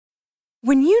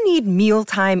When you need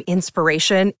mealtime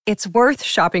inspiration, it's worth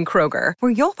shopping Kroger,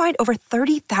 where you'll find over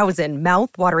 30,000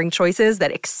 mouth-watering choices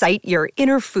that excite your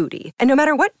inner foodie. And no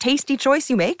matter what tasty choice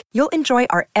you make, you'll enjoy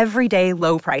our everyday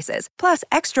low prices, plus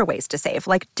extra ways to save,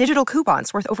 like digital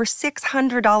coupons worth over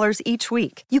 $600 each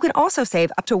week. You can also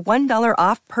save up to $1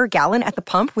 off per gallon at the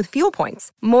pump with fuel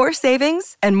points. More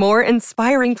savings and more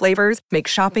inspiring flavors make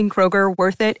shopping Kroger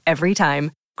worth it every time.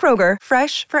 Kroger,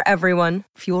 fresh for everyone.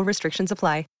 Fuel restrictions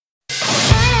apply.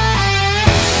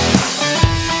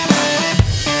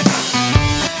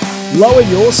 Lower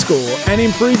your score and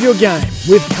improve your game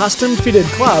with custom-fitted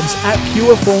clubs at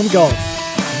Pure Form Golf.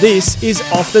 This is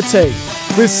Off the Tee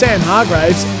with Sam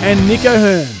Hargraves and Nick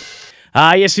O'Hearn.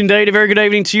 Yes, indeed. A very good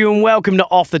evening to you and welcome to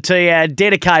Off the Tee, our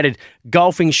dedicated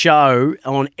golfing show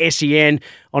on SEN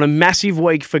on a massive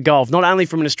week for golf, not only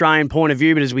from an Australian point of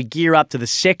view, but as we gear up to the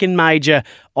second major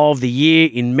of the year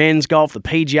in men's golf, the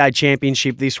PGA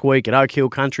Championship this week at Oak Hill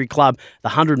Country Club, the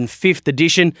 105th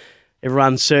edition.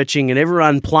 Everyone's searching and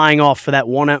everyone playing off for that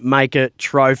Wanamaker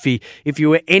Trophy. If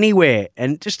you were anywhere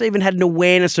and just even had an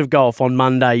awareness of golf on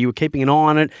Monday, you were keeping an eye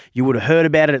on it, you would have heard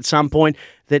about it at some point,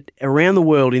 that around the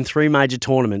world in three major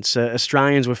tournaments,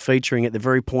 Australians were featuring at the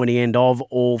very pointy end of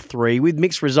all three with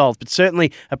mixed results, but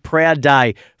certainly a proud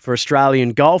day for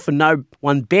Australian golf, and no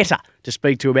one better to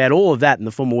speak to about all of that than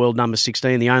the former world number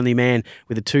 16, the only man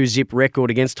with a 2-zip record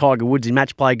against Tiger Woods in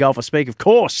match play golf. I speak, of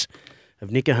course, of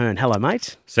Nick O'Hearn. Hello,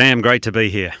 mate. Sam, great to be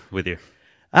here with you.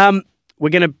 We're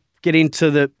going to get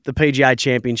into the PGA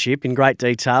Championship in great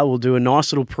detail. We'll do a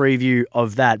nice little preview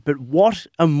of that. But what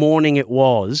a morning it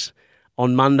was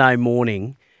on Monday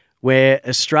morning where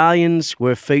Australians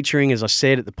were featuring, as I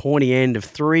said, at the pointy end of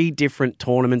three different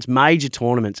tournaments, major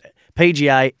tournaments,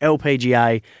 PGA,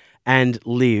 LPGA and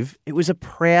LIV. It was a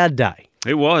proud day.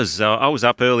 It was. I was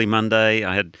up early Monday.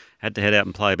 I had to head out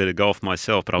and play a bit of golf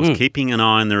myself, but I was keeping an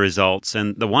eye on the results.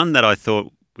 And the one that I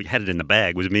thought we had it in the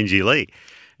bag was Minjee Lee.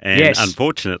 And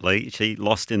Unfortunately, she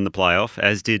lost in the playoff,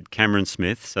 as did Cameron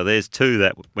Smith. So there's two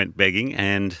that went begging.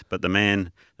 But the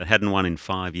man that hadn't won in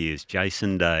 5 years,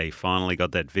 Jason Day, finally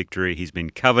got that victory. He's been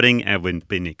coveting and we've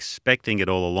been expecting it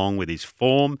all along with his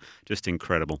form. Just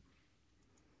incredible.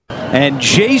 And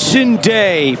Jason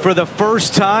Day, for the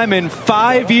first time in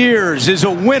 5 years, is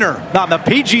a winner on the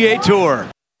PGA Tour.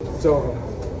 It's over.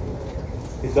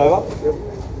 It's over?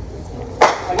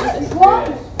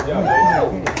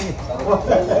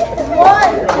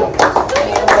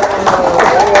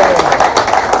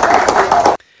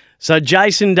 So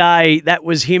Jason Day, that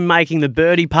was him making the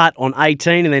birdie putt on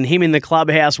 18 and then him in the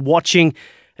clubhouse watching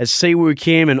as Siwoo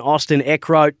Kim and Austin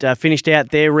Eckroat finished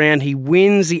out their round. He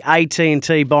wins the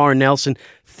AT&T Byron Nelson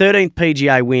 13th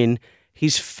PGA win.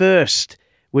 His first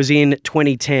was in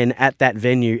 2010 at that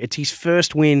venue. It's his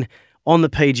first win on the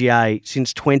PGA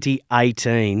since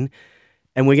 2018.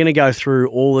 And we're going to go through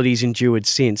all that he's endured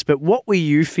since. But what were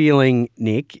you feeling,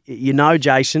 Nick? You know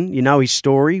Jason, you know his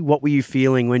story. What were you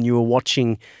feeling when you were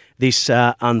watching this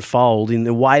unfold in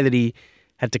the way that he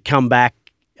had to come back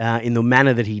in the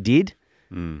manner that he did?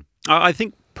 I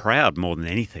think proud more than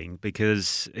anything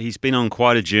because he's been on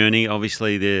quite a journey.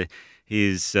 Obviously,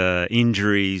 his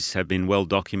injuries have been well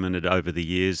documented over the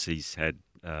years. He's had,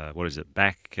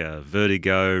 back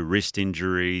vertigo, wrist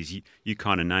injuries, you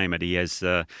kind of name it. He's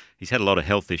had a lot of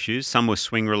health issues. Some were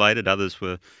swing related, others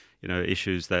were,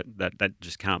 issues that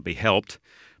just can't be helped.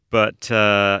 But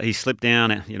he slipped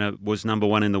down, was number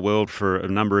one in the world for a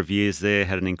number of years there,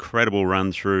 had an incredible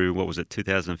run through,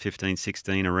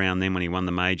 2015-16, around then when he won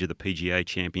the major, the PGA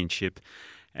Championship,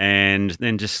 and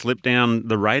then just slipped down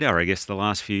the radar, I guess, the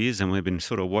last few years. And we've been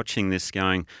sort of watching this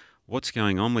going, what's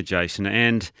going on with Jason?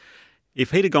 And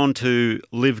if he'd have gone to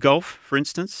LIV Golf, for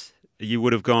instance, you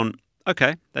would have gone,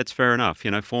 okay, that's fair enough.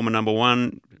 Former number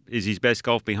one, is his best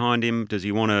golf behind him? Does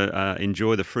he want to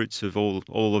enjoy the fruits of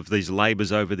all of these labours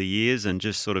over the years and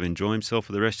just sort of enjoy himself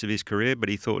for the rest of his career? But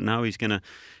he thought, no, he's going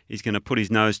to put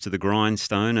his nose to the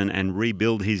grindstone and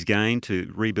rebuild his game, to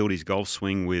rebuild his golf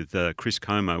swing with Chris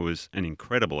Como was an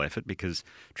incredible effort because,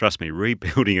 trust me,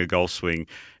 rebuilding a golf swing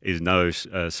is no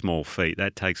small feat.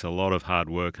 That takes a lot of hard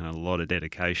work and a lot of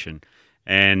dedication.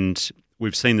 And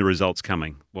we've seen the results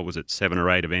coming. 7 or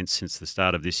 8 events since the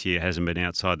start of this year, hasn't been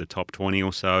outside the top 20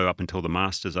 or so, up until the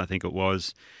Masters, I think it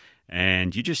was.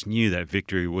 And you just knew that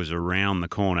victory was around the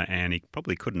corner, and he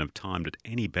probably couldn't have timed it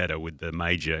any better with the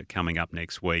major coming up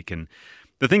next week. And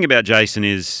the thing about Jason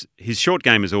is his short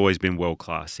game has always been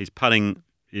world-class. His putting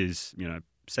is,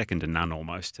 second to none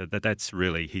almost. That's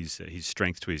really his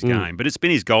strength to his game. But it's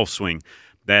been his golf swing,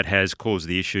 that has caused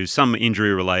the issues, some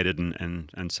injury-related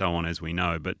and so on, as we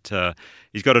know. But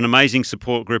he's got an amazing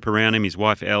support group around him. His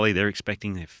wife, Ellie, they're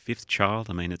expecting their 5th child.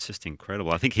 I mean, it's just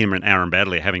incredible. I think him and Aaron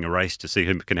Baddeley are having a race to see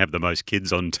who can have the most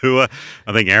kids on tour.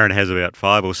 I think Aaron has about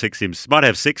 5 or 6. He might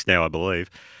have 6 now, I believe.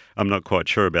 I'm not quite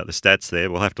sure about the stats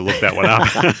there. We'll have to look that one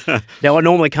up. Now, I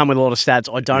normally come with a lot of stats.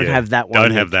 I don't have that one.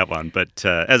 Don't have that one. But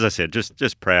as I said,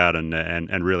 just proud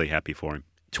and really happy for him.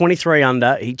 23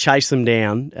 under. He chased them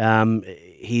down.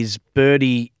 His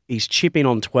birdie, his chip in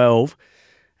on 12,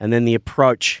 and then the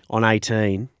approach on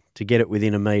 18 to get it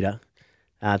within a metre,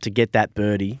 to get that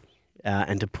birdie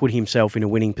and to put himself in a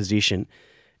winning position.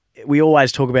 We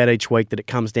always talk about each week that it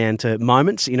comes down to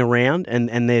moments in a round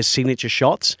and their signature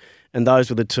shots. And those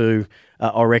were the two,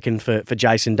 I reckon, for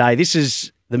Jason Day. This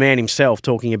is the man himself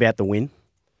talking about the win.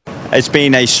 It's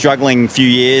been a struggling few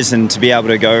years, and to be able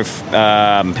to go,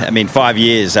 5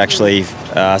 years actually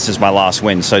since my last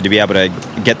win. So to be able to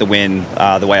get the win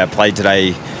the way I played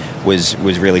today was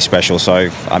really special. So,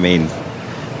 I mean,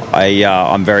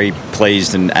 I'm very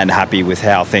pleased and happy with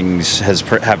how things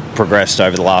have progressed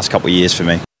over the last couple of years for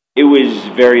me. It was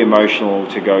very emotional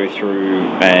to go through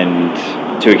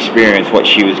and to experience what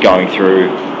she was going through.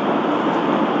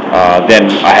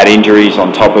 Then I had injuries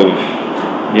on top of,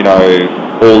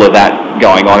 all of that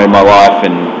going on in my life.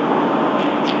 And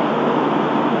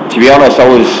to be honest, I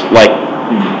was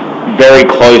very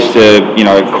close to,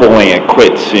 calling it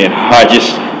quits.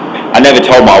 I never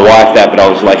told my wife that, but I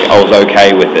was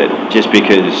okay with it just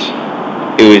because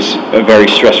it was a very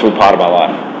stressful part of my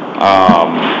life.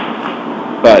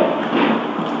 But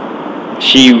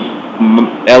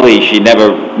Ellie, she never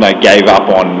gave up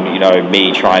on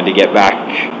me trying to get back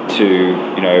to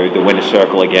the winner's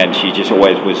circle again. She just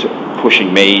always was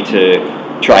pushing me to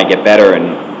try and get better. And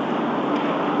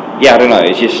I don't know.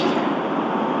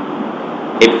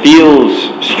 It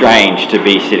feels strange to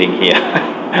be sitting here.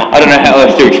 I don't know how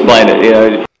else to explain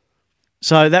it.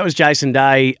 So that was Jason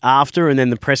Day after, and then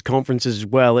the press conferences as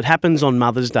well. It happens on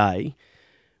Mother's Day,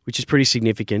 which is pretty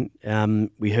significant.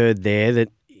 We heard there that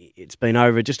it's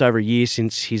been just over a year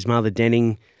since his mother,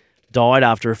 Denning, died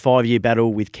after a 5-year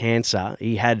battle with cancer.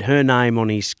 He had her name on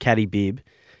his caddy bib.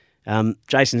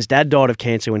 Jason's dad died of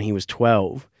cancer when he was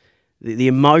 12. The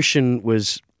emotion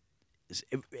was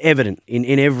evident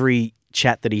in every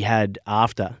chat that he had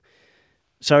after.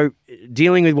 So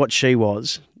dealing with what she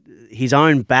was, his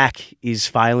own back is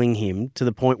failing him to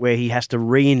the point where he has to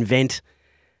reinvent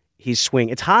his swing.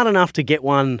 It's hard enough to get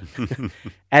one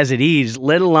as it is,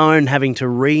 let alone having to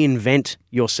reinvent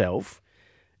yourself.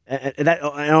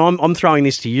 I'm throwing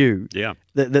this to you. Yeah.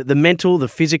 The mental, the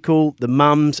physical, the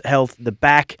mum's health, the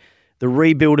back, the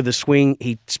rebuild of the swing.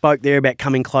 He spoke there about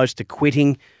coming close to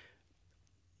quitting.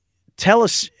 Tell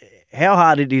us how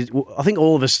hard it is. I think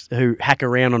all of us who hack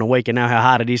around on a weekend know how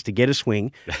hard it is to get a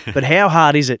swing, but how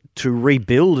hard is it to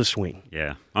rebuild a swing?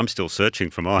 Yeah, I'm still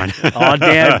searching for mine.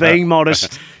 Now, being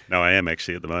modest. No, I am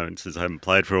actually at the moment since I haven't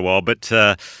played for a while. But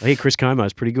I hear Chris Como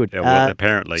is pretty good. Yeah, well,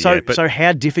 apparently, so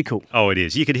how difficult? Oh, it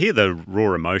is. You could hear the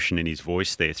raw emotion in his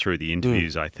voice there through the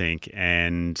interviews, I think.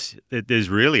 And there's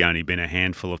really only been a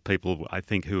handful of people, I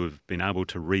think, who have been able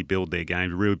to rebuild their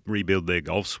game, rebuild their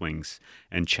golf swings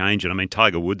and change it. I mean,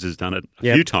 Tiger Woods has done it a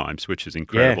few times, which is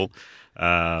incredible.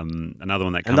 Another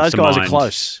one that comes to mind. And those guys are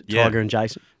close, Tiger and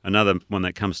Jason. Another one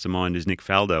that comes to mind is Nick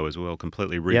Faldo as well.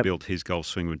 Completely rebuilt his golf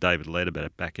swing with David Lederer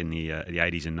back in the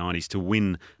 80s and 90s to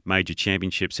win major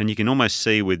championships. And you can almost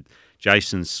see with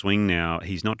Jason's swing now,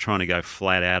 he's not trying to go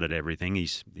flat out at everything.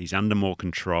 He's under more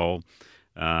control.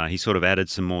 He sort of added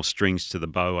some more strings to the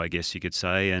bow, I guess you could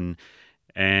say, and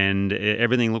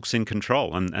everything looks in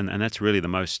control. And that's really the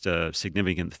most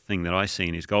significant thing that I see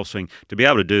in his golf swing. To be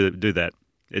able to do that,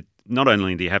 not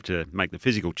only do you have to make the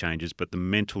physical changes, but the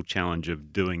mental challenge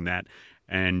of doing that.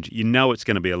 And it's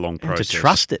going to be a long process. And to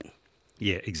trust it.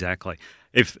 Yeah, exactly.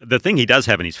 If the thing he does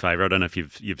have in his favour, I don't know if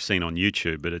you've seen on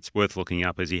YouTube, but it's worth looking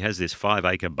up, is he has this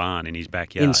 5-acre barn in his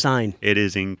backyard. Insane. It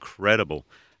is incredible,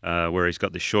 where he's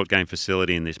got this short game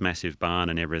facility and this massive barn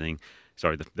and everything.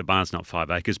 Sorry, the barn's not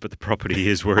 5 acres, but the property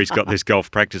is where he's got this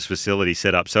golf practice facility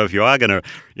set up. So if you are going to,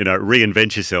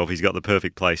 reinvent yourself, he's got the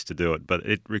perfect place to do it. But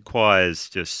it requires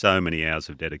just so many hours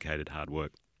of dedicated hard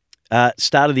work.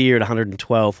 Start of the year at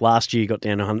 112. Last year he got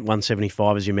down to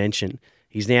 175, as you mentioned.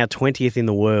 He's now 20th in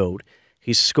the world.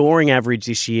 His scoring average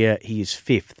this year, he is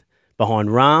 5th, behind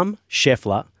Rahm,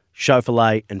 Scheffler,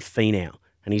 Schauffele and Finau.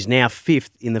 And he's now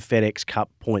 5th in the FedEx Cup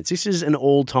points. This is an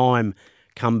all-time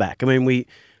comeback. I mean,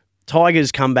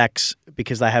 Tiger's comebacks,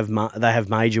 because they have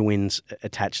major wins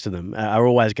attached to them, are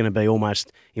always going to be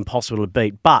almost impossible to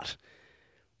beat. But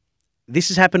this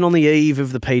has happened on the eve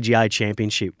of the PGA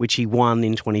Championship, which he won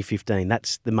in 2015.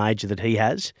 That's the major that he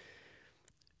has.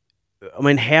 I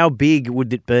mean, how big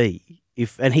would it be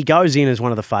if? And he goes in as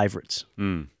one of the favourites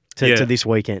to this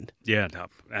weekend. Yeah, no,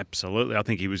 absolutely. I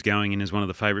think he was going in as one of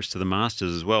the favourites to the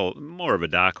Masters as well. More of a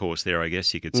dark horse there, I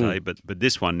guess you could say. But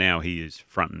this one now, he is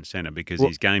front and centre because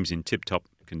his game's in tip-top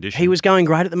condition. He was going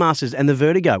great at the Masters and the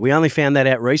vertigo. We only found that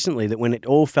out recently, that when it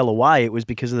all fell away, it was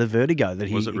because of the vertigo that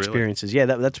he experiences. Really?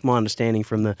 Yeah, that's my understanding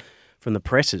from the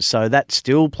presses. So that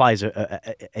still plays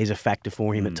is a factor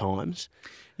for him at times.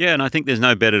 Yeah, and I think there's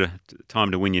no better time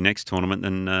to win your next tournament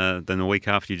than the week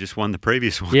after you just won the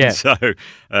previous one. Yeah. So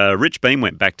Rich Beem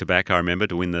went back-to-back, I remember,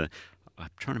 to win I'm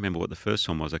trying to remember what the first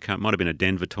one was. It might have been a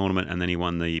Denver tournament, and then he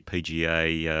won the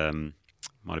PGA,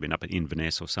 might have been up at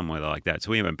Inverness or somewhere like that.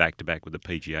 So he went back-to-back with the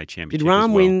PGA Championship. Did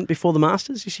Rahm win before the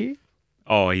Masters this year?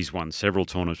 Oh, he's won several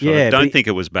tournaments. Yeah, I don't think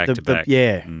it was back-to-back.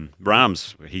 Yeah.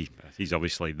 Rahm's, he's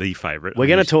obviously the favourite. We're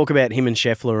going to talk about him and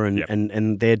Scheffler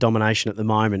and their domination at the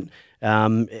moment a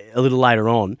little later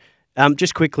on.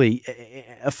 Just quickly,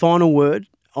 a final word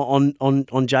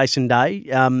on Jason Day.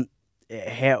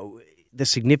 How the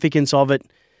significance of it,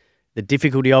 the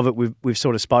difficulty of it, we've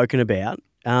sort of spoken about.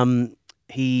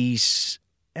 He's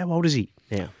how old is he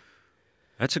now?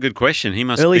 That's a good question. He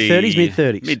must early be 30s, mid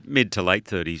 30s, mid to late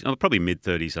 30s. Oh, probably mid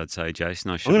 30s, I'd say, Jason.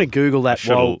 I'm going to Google that. I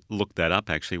should have looked that up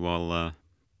actually while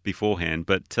beforehand.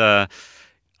 But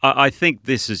I think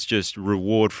this is just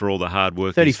reward for all the hard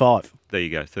work. 35. There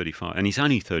you go, 35, and he's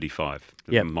only 35.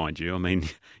 Yep. Mind you. I mean,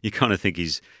 you kind of think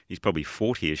he's probably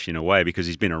 40ish in a way because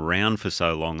he's been around for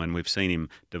so long, and we've seen him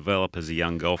develop as a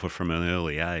young golfer from an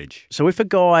early age. So if a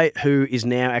guy who is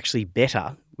now actually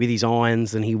better with his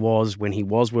irons than he was when he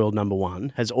was world number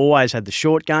one, has always had the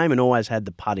short game and always had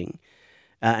the putting,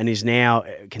 and is now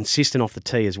consistent off the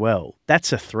tee as well,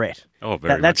 that's a threat. Oh,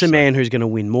 very much That's a so. man who's going to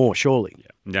win more, surely.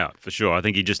 Yeah, for sure. I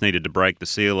think he just needed to break the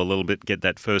seal a little bit, get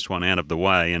that first one out of the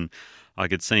way, and I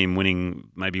could see him winning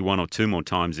maybe one or two more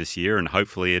times this year, and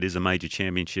hopefully it is a major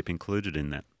championship included in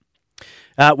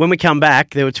that. When we come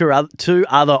back, there were two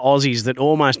other Aussies that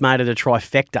almost made it a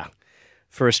trifecta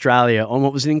for Australia on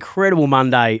what was an incredible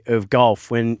Monday of golf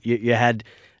when you had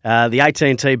the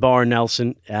AT&T Byron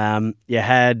Nelson, you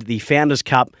had the Founders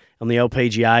Cup on the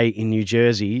LPGA in New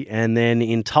Jersey, and then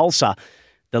in Tulsa,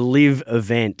 the Live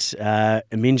event,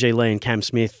 Minjee Lee and Cam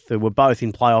Smith, who were both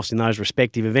in playoffs in those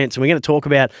respective events. And we're going to talk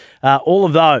about all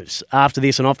of those after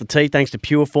this and Off the Tee, thanks to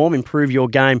Pure Form. Improve your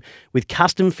game with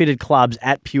custom-fitted clubs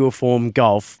at Pure Form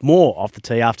Golf. More Off the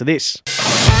Tee after this.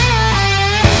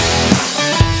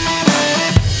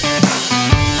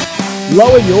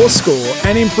 Lower your score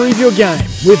and improve your game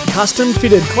with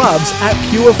custom-fitted clubs at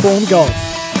Pure Form Golf.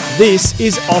 This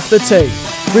is Off the Tee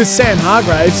with Sam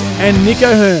Hargraves and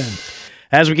Nico Hearn.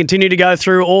 As we continue to go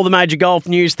through all the major golf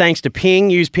news, thanks to Ping.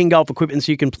 Use Ping Golf equipment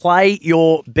so you can play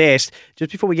your best.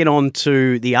 Just before we get on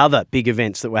to the other big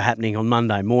events that were happening on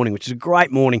Monday morning, which is a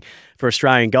great morning for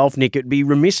Australian golf, Nick, it'd be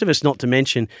remiss of us not to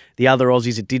mention the other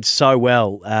Aussies that did so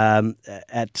well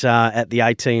at the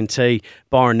AT&T,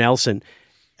 Byron Nelson.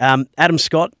 Adam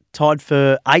Scott tied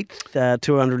for 8th,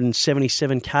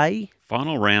 277K.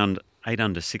 Final round, 8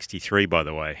 under 63, by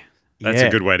the way. That's a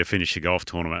good way to finish a golf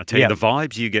tournament. I tell you, the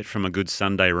vibes you get from a good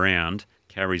Sunday round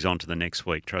carries on to the next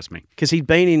week, trust me. Because he'd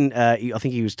been in, I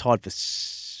think he was tied for,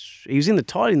 he was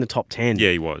tied in the top 10.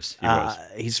 Yeah, he was.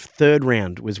 His third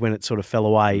round was when it sort of fell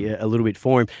away a little bit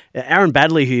for him. Aaron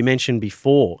Baddeley, who you mentioned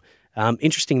before,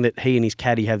 interesting that he and his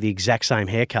caddy have the exact same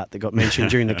haircut that got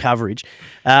mentioned during the coverage.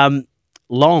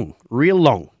 Long, real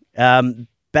long.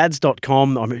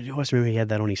 Bads.com, I always remember he had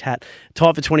that on his hat.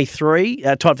 Tied for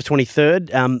 23rd,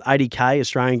 80K,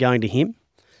 Australian going to him.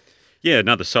 Yeah,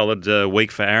 another solid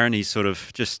week for Aaron. He's sort of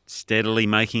just steadily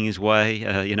making his way,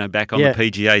 back on the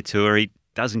PGA Tour. He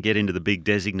doesn't get into the big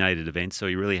designated events, so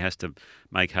he really has to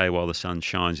make hay while the sun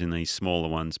shines in these smaller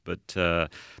ones. But,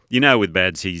 with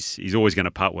Bads, he's always going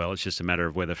to putt well. It's just a matter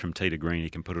of whether from tee to green he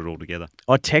can put it all together.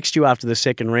 I text you after the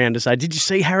second round to say, did you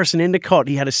see Harrison Endicott?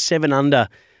 He had a 7 under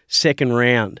second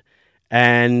round,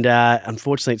 and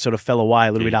unfortunately it sort of fell away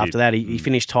a little bit after that. He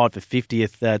finished tied for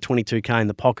 50th, 22K in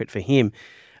the pocket for him.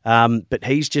 But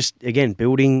he's just, again,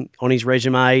 building on his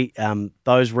resume.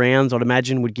 Those rounds, I'd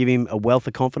imagine, would give him a wealth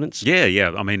of confidence.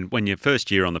 Yeah. I mean, when you're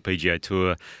first year on the PGA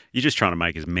Tour, you're just trying to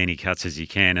make as many cuts as you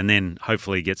can and then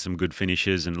hopefully get some good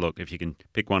finishes. And look, if you can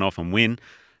pick one off and win,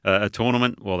 a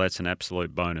tournament, well, that's an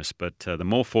absolute bonus. But the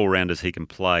more 4-rounders he can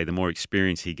play, the more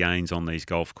experience he gains on these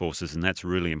golf courses, and that's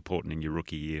really important in your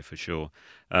rookie year for sure.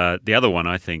 The other one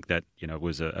I think that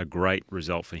was a great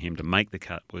result for him to make the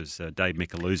cut was Dave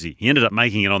Micheluzzi. He ended up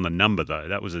making it on the number, though.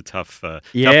 That was a tough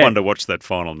one to watch, that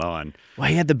final 9. Well,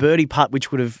 he had the birdie putt,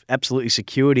 which would have absolutely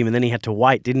secured him, and then he had to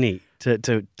wait, didn't he,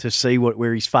 to see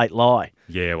where his fate lie.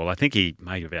 Yeah, well, I think he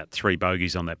made about 3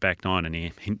 bogeys on that back 9, and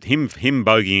him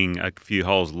bogeying a few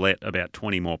holes let about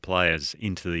 20 more players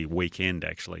into the weekend,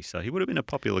 actually. So he would have been a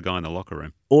popular guy in the locker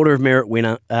room. Order of Merit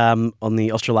winner on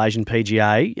the Australasian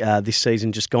PGA this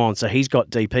season just gone. So he's got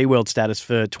DP World status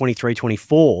for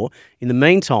 23-24. In the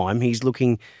meantime, he's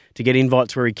looking to get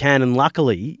invites where he can, and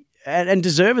luckily and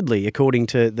deservedly, according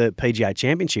to the PGA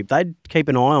Championship, they'd keep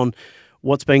an eye on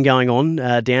what's been going on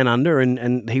down under,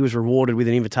 and he was rewarded with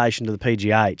an invitation to the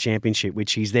PGA Championship,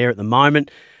 which he's there at the moment,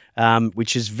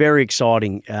 which is very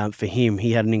exciting for him.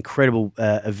 He had an incredible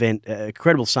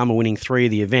incredible summer, winning 3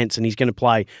 of the events, and he's going to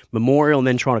play Memorial and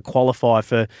then trying to qualify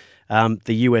for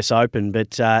the US Open.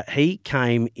 But he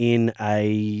came in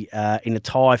a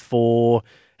tie for...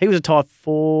 He was a tie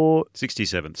for...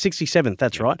 67th. 67th,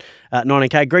 that's right.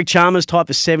 19K. Greg Chalmers tied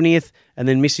for 70th, and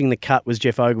then missing the cut was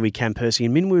Jeff Ogilvy, Cam Percy,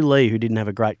 and Minwoo Lee, who didn't have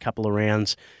a great couple of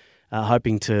rounds,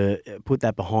 hoping to put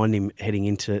that behind him heading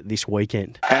into this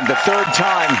weekend. And the third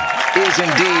time is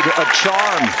indeed a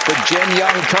charm for Jin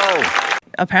Young Ko.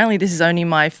 Apparently this is only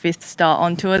my 5th start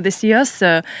on tour this year,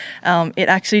 so it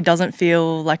actually doesn't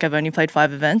feel like I've only played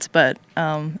 5 events, but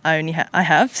I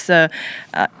have. So,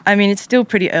 it's still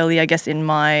pretty early, I guess, in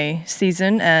my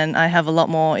season, and I have a lot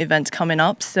more events coming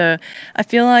up. So I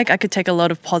feel like I could take a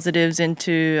lot of positives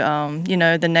into,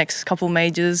 the next couple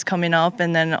majors coming up,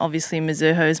 and then obviously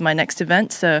Mizuho is my next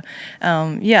event. So,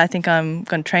 I think I'm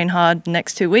going to train hard the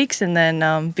next 2 weeks and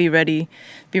then be ready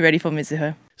for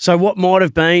Mizuho. So what might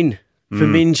have been for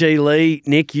Minjee Lee?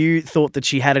 Nick, you thought that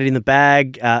she had it in the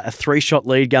bag, a 3-shot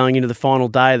lead going into the final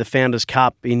day of the Founders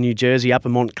Cup in New Jersey, Upper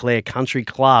Montclair Country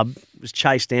Club. It was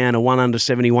chased down, a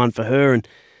 1-under-71 for her, and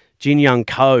Jin Young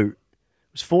Ko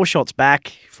was 4 shots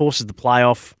back, forces the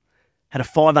playoff, had a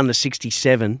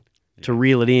 5-under-67 to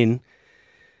reel it in.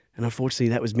 And unfortunately,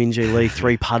 that was Minjee Lee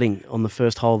 3-putting on the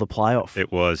first hole of the playoff.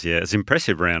 It was, yeah. It's an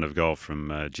impressive round of golf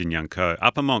from Jin Young Ko.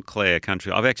 Upper Montclair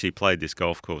Country. I've actually played this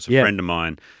golf course. A friend of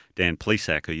mine, Dan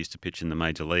Plesac, who used to pitch in the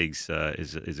major leagues,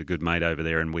 is a good mate over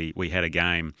there, and we had a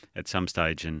game at some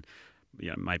stage, and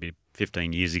maybe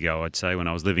 15 years ago, I'd say, when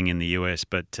I was living in the US.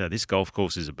 But this golf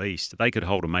course is a beast. They could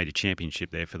hold a major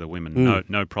championship there for the women,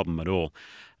 no problem at all.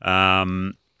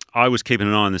 I was keeping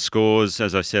an eye on the scores.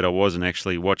 As I said, I wasn't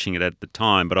actually watching it at the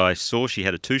time, but I saw she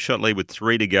had a 2-shot lead with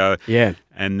 3 to go. Yeah.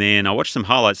 And then I watched some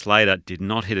highlights later. Did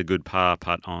not hit a good par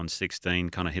putt on 16.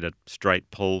 Kind of hit a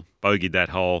straight pull, bogeyed that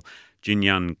hole. Jin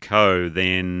Young Ko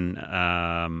then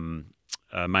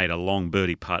made a long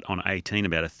birdie putt on 18,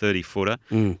 about a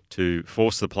 30-footer, to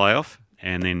force the playoff.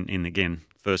 And then again,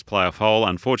 first playoff hole,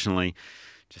 unfortunately,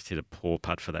 just hit a poor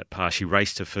putt for that par. She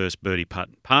raced her first birdie putt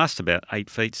past about 8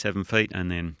 feet, 7 feet,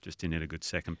 and then just didn't hit a good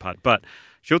second putt. But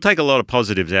she'll take a lot of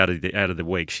positives out of the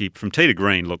week. She, from tee to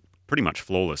green, looked pretty much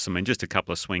flawless. I mean, just a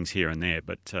couple of swings here and there,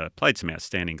 but played some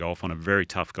outstanding golf on a very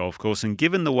tough golf course. And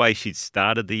given the way she'd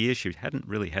started the year, she hadn't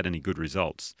really had any good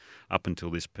results up until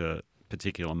this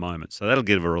particular moment. So that'll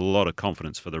give her a lot of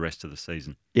confidence for the rest of the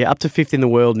season. Yeah, up to 5th in the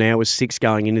world now, was 6th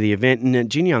going into the event. And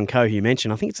Jin Young Ko, who you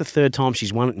mentioned, I think it's the 3rd time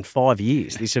she's won it in 5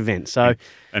 years, this event. So,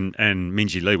 and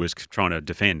Minjee Lee was trying to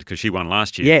defend because she won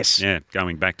last year. Yes. Yeah,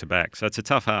 going back to back. So it's a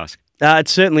tough ask. It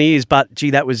certainly is, but gee,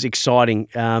 that was exciting.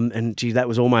 And gee, that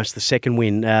was almost the second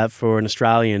win for an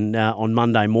Australian on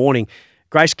Monday morning.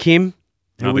 Grace Kim,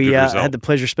 who we had the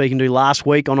pleasure of speaking to last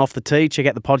week on Off the Tee. Check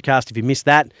out the podcast if you missed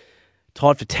that.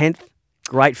 Tied for 10th.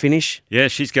 Great finish. Yeah,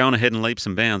 she's going ahead in leaps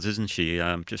and bounds, isn't she?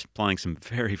 Just playing some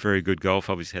very, very good golf.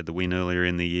 Obviously had the win earlier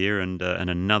in the year and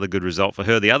another good result for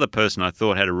her. The other person I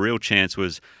thought had a real chance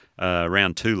was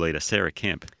round 2 leader, Sarah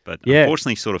Kemp. But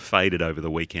unfortunately sort of faded over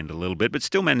the weekend a little bit, but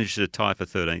still managed to tie for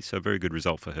 13th, so a very good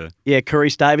result for her. Yeah,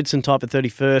 Carice Davidson tied for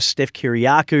 31st. Steph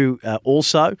Kiriakou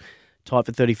also tied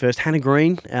for 31st. Hannah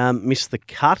Green missed the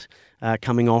cut,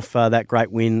 coming off that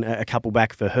great win a couple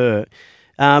back for her.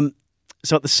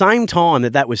 So at the same time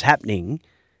that was happening,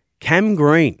 Cam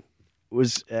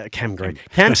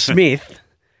Smith,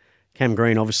 Cam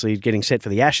Green obviously getting set for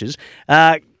the Ashes.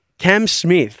 Cam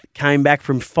Smith came back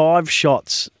from 5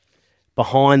 shots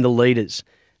behind the leaders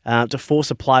to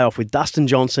force a playoff with Dustin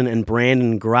Johnson and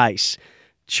Brandon Grace,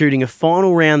 shooting a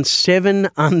final round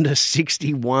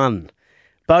 7-under-61,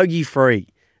 bogey free,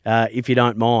 if you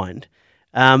don't mind.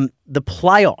 The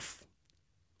playoff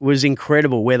was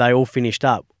incredible where they all finished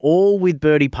up, all with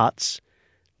birdie putts.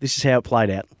 This is how it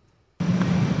played out.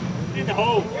 In the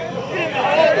hole.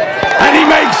 And he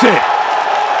makes it.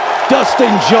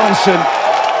 Dustin Johnson,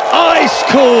 ice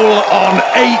cool on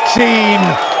 18.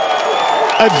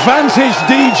 Advantage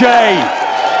DJ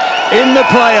in the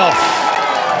playoff.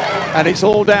 And it's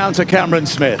all down to Cameron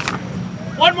Smith.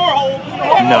 One more hole.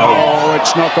 No,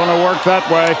 it's not going to work that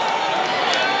way.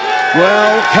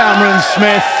 Well, Cameron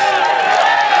Smith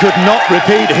could not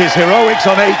repeat his heroics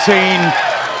on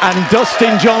 18. And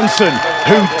Dustin Johnson,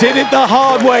 who did it the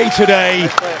hard way today,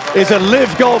 is a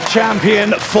Live Golf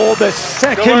champion for the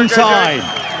second time.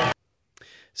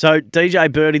 So DJ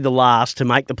birdied the last to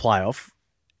make the playoff,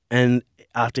 and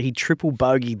after he triple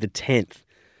bogeyed the 10th.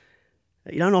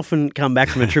 You don't often come back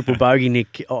from a triple bogey,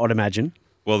 Nick, I'd imagine.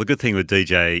 Well, the good thing with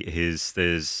DJ is he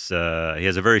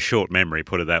has a very short memory,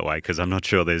 put it that way, because I'm not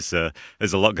sure there's a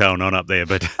lot going on up there,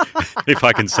 but if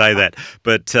I can say that.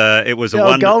 But it was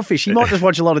a goldfish. He might just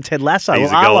watch a lot of Ted Lasso.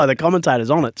 Well, Arlo, the commentator's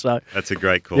on it. So that's a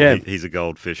great call. Yeah. He's a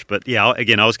goldfish. But yeah,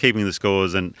 again, I was keeping the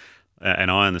scores and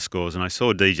eye on the scores, and I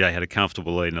saw DJ had a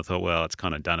comfortable lead, and I thought, well, it's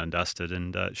kind of done and dusted.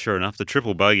 And sure enough, the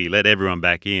triple bogey let everyone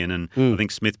back in, and I think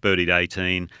Smith birdied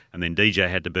 18, and then DJ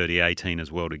had to birdie 18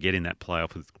 as well to get in that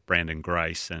playoff with Brandon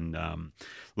Grace. And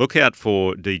look out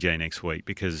for DJ next week,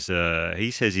 because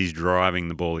he says he's driving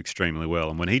the ball extremely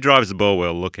well, and when he drives the ball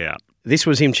well, look out. This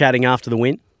was him chatting after the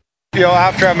win.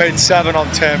 After I made 7 on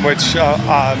 10, which,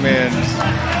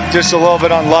 just a little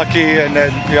bit unlucky, and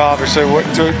then, obviously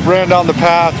ran down the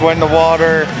path, went in the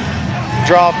water,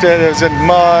 dropped it, it was in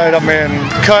mud,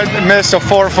 missed a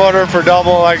 4-footer for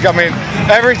double,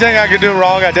 everything I could do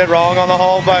wrong, I did wrong on the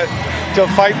hole, but to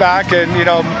fight back and,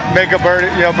 make a birdie,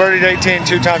 birdied 18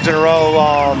 2 times in a row,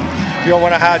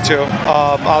 when I had to.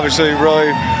 Obviously,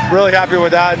 really, really happy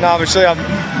with that, and obviously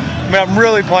I'm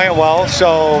really playing well,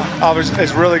 so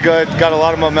it's really good. Got a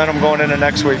lot of momentum going into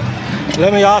next week.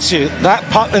 Let me ask you, that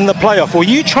putt in the playoff, were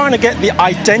you trying to get the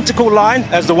identical line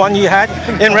as the one you had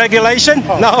in regulation?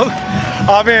 No?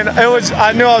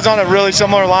 I knew I was on a really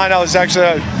similar line. I was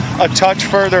actually a touch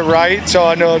further right, so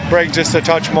I knew it'd break just a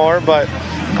touch more, but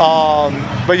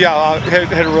yeah, I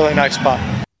hit a really nice putt.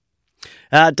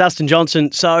 Dustin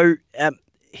Johnson, so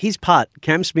his putt,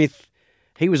 Cam Smith,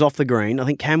 he was off the green. I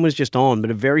think Cam was just on, but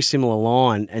a very similar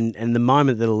line. And the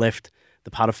moment that it left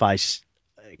the putter face,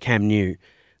 Cam knew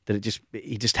that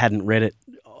he just hadn't read it,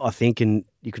 I think, and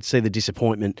you could see the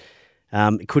disappointment.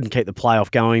 He couldn't keep the playoff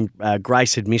going.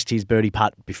 Grace had missed his birdie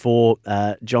putt before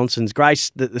Johnson's.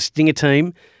 Grace, the Stinger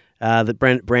team that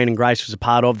Brandon Grace was a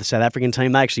part of, the South African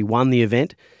team, they actually won the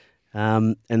event.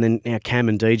 And then now Cam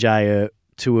and DJ are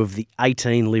two of the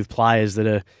 18 live players that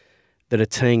are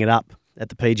teeing it up at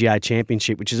the PGA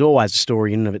Championship, which is always a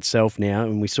story in and of itself now,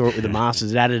 and we saw it with the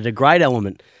Masters. It added a great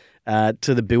element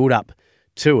to the build-up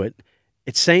to it.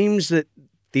 It seems that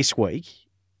this week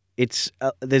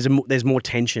there's more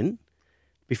tension.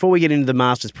 Before we get into the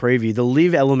Masters preview, the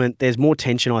live element, there's more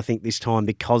tension, I think, this time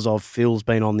because of Phil's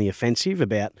been on the offensive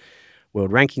about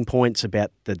world ranking points,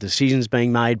 about the decisions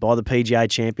being made by the PGA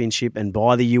Championship and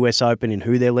by the US Open and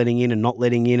who they're letting in and not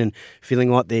letting in, and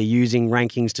feeling like they're using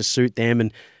rankings to suit them,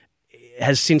 and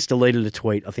has since deleted a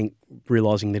tweet, I think,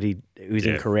 realising that he was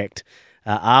incorrect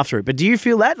after it. But do you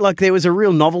feel that? Like there was a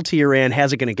real novelty around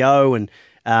how's it going to go, and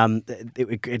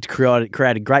it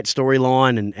created great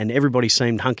storyline, and everybody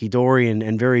seemed hunky-dory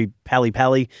and very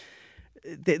pally-pally.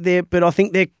 But I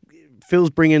think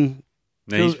Phil's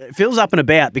up and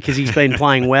about because he's been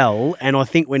playing well, and I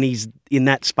think when he's in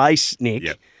that space, Nick...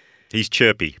 Yep. He's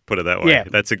chirpy, put it that way. Yeah.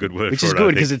 That's a good word Which for it. Which is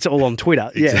good because it's all on Twitter.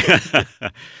 Yeah.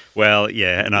 Well,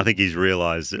 yeah, and I think he's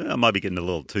realised I might be getting a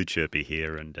little too chirpy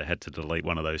here, and had to delete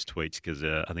one of those tweets because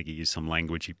I think he used some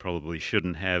language he probably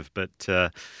shouldn't have. But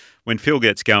when Phil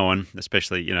gets going,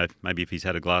 especially, maybe if he's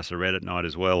had a glass of red at night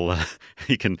as well,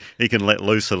 he can let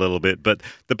loose a little bit. But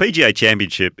the PGA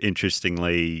Championship,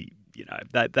 interestingly,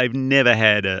 they've never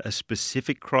had a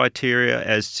specific criteria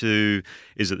as to,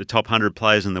 is it the top 100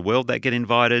 players in the world that get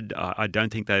invited? I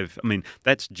don't think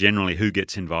that's generally who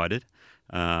gets invited,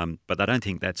 but I don't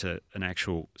think that's an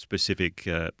actual specific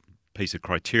piece of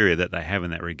criteria that they have in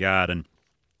that regard. And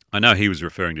I know he was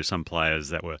referring to some players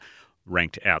that were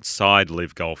ranked outside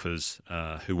live golfers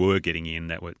who were getting in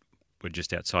that were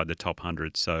just outside the top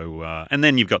 100. So, and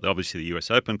then you've got obviously the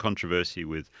US Open controversy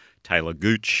with Taylor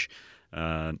Gooch,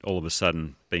 all of a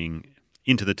sudden being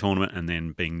into the tournament and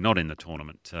then being not in the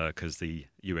tournament because the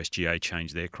USGA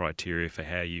changed their criteria for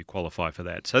how you qualify for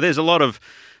that. So there's a lot of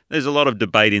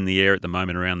debate in the air at the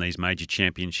moment around these major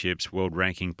championships, world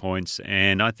ranking points,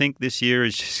 and I think this year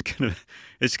is just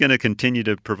going to continue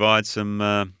to provide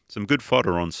some good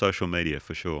fodder on social media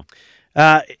for sure.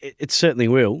 It certainly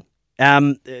will.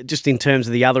 Just in terms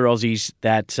of the other Aussies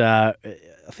that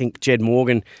I think Jed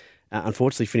Morgan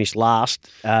unfortunately finished last,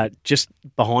 just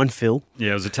behind Phil.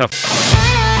 Yeah, it was a tough.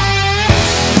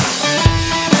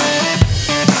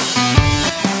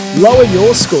 Lower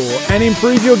your score and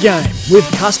improve your game with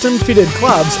custom-fitted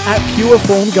clubs at Pure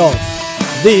Form Golf.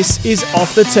 This is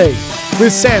Off the Tee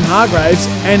with Sam Hargraves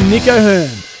and Nico Hearn.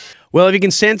 Well, if you can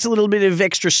sense a little bit of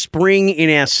extra spring in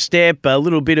our step, a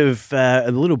little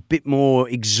bit more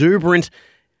exuberant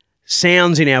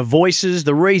sounds in our voices.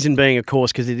 The reason being, of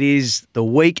course, because it is the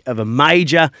week of a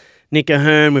major. Nico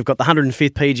Hearn, we've got the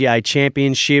 105th PGA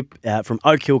Championship from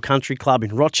Oak Hill Country Club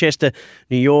in Rochester,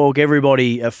 New York.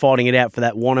 Everybody fighting it out for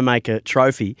that Wanamaker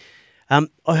trophy. I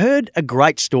heard a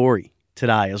great story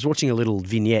today. I was watching a little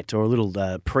vignette or a little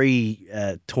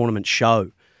pre-tournament show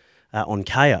on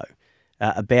KO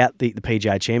about the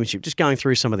PGA Championship, just going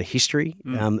through some of the history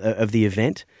of the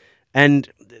event. And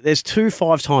there's 2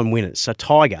 5-time winners, so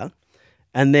Tiger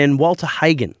and then Walter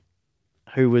Hagen,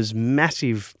 who was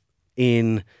massive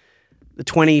in the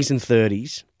 20s and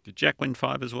 30s. Did Jack win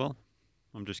 5 as well?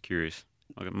 I'm just curious.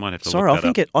 I might have to Sorry, look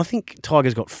that up. I think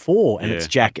Tiger's got 4 and it's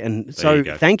Jack. And so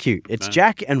thank you. It's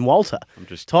Jack and Walter.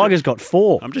 Tiger's got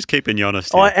 4. I'm just keeping you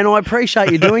honest here. And I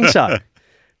appreciate you doing so.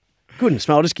 Goodness,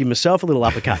 I'll just give myself a little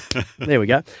uppercut. There we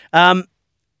go.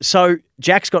 So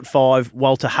Jack's got 5.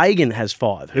 Walter Hagen has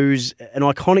 5, who's an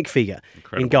iconic figure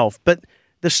in golf. But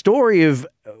the story of,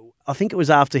 I think it was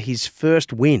after his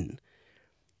first win,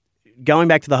 going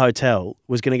back to the hotel,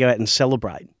 was going to go out and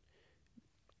celebrate,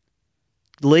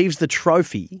 leaves the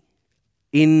trophy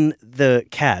in the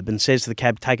cab and says to the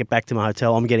cab, take it back to my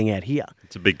hotel, I'm getting out here.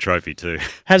 It's a big trophy too.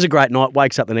 Has a great night,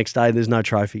 wakes up the next day, there's no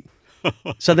trophy.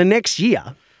 So the next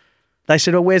year, they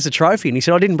said, oh, where's the trophy? And he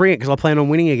said, I didn't bring it because I plan on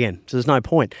winning again, so there's no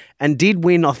point. And did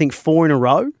win, I think, 4 in a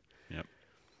row. Yep.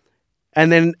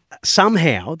 And then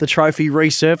somehow the trophy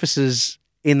resurfaces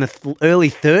in the early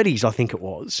 30s, I think it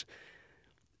was.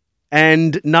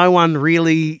 And no one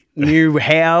really knew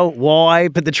how, why,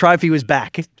 but the trophy was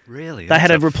back. Really? They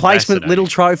had a replacement little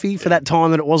trophy for that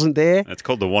time that it wasn't there. It's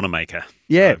called the Wanamaker.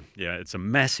 Yeah. So, it's a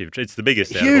massive, it's the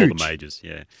biggest out of all the majors.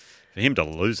 Yeah. For him to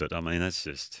lose it, I mean, that's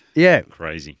just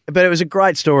crazy. But it was a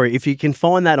great story. If you can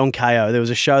find that on KO, there was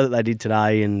a show that they did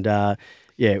today and,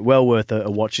 well worth a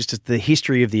watch, just the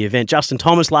history of the event. Justin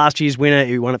Thomas, last year's winner,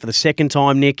 who won it for the second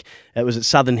time, Nick. It was at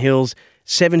Southern Hills.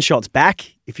 7 shots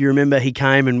back. If you remember, he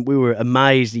came and we were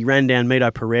amazed. He ran down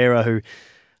Mito Pereira, who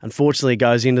unfortunately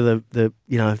goes into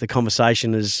the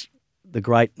conversation as the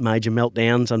great major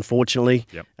meltdowns, unfortunately,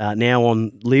 now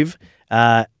on live.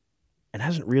 And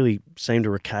hasn't really seemed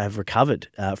to have recovered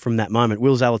from that moment.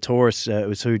 Will Zalatoris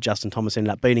was who Justin Thomas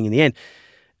ended up beating in the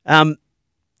end.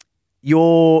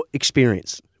 Your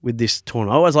experience with this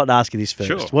tournament. I always like to ask you this first.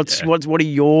 Sure, What are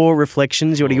your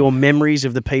reflections? What are your memories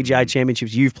of the PGA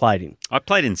Championships you've played in? I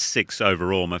played in 6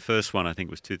 overall. My first one, I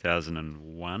think, was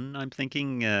 2001, I'm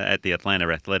thinking, at the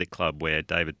Atlanta Athletic Club, where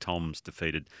David Toms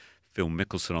defeated Phil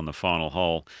Mickelson on the final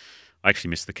hole. I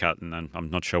actually missed the cut, and I'm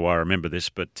not sure why I remember this,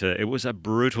 but it was a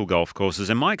brutal golf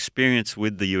courses. And my experience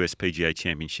with the USPGA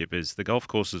Championship is the golf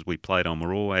courses we played on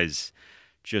were always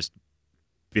just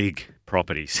big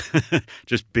properties,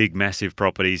 just big, massive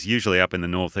properties, usually up in the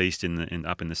northeast,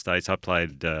 up in the States. I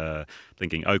played,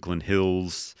 thinking Oakland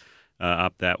Hills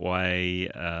up that way,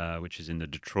 which is in the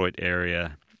Detroit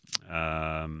area.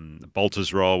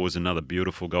 Bolter's Roll was another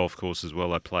beautiful golf course as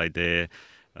well. I played there.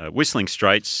 Whistling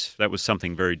Straits, that was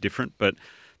something very different, but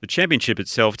the championship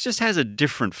itself just has a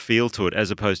different feel to it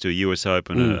as opposed to a US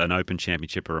Open, an Open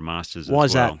Championship or a Masters as well. Why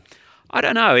is that? I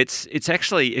don't know. It's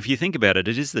actually, if you think about it,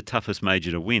 it is the toughest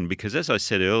major to win because, as I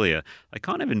said earlier, they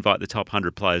kind of invite the top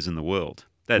 100 players in the world.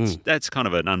 That's kind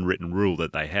of an unwritten rule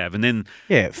that they have. And then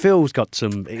Phil's got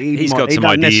some. He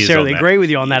doesn't necessarily agree with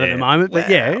you on that at the moment, but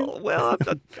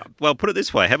Well, put it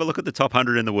this way: have a look at the top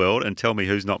 100 in the world and tell me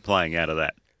who's not playing out of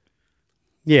that.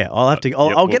 Yeah, I'll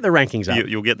get the rankings up.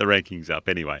 You'll get the rankings up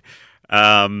anyway.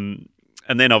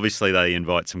 And then obviously they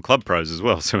invite some club pros as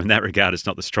well. So in that regard, it's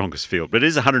not the strongest field. But it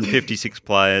is 156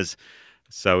 players,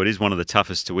 so it is one of the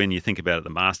toughest to win. You think about it, the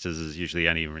Masters is usually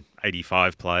only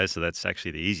 85 players, so that's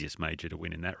actually the easiest major to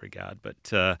win in that regard.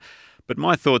 But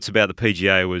my thoughts about the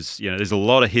PGA was, there's a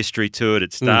lot of history to it.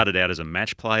 It started out as a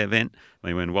match play event. I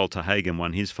mean, when Walter Hagen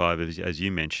won his 5, as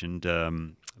you mentioned,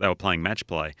 they were playing match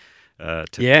play.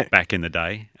 back in the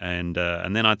day, and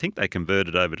then I think they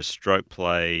converted over to stroke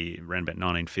play around about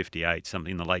 1958,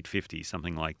 something in the late 50s,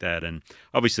 something like that. And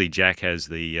obviously Jack has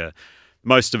the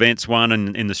most events won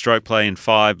in the stroke play in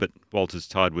 5, but Walter's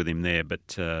tied with him there.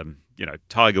 But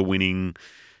Tiger winning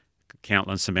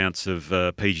countless amounts of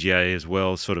PGA as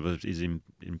well, sort of is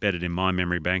embedded in my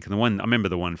memory bank. And I remember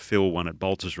the one Phil won at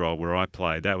Baltusrol where I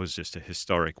played. That was just a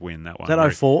historic win. That one. Is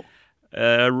that 04?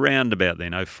 Around about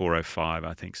then, 04, 05,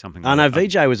 I think, something like that.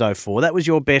 No, VJ was 04. That was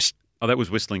your best. Oh, that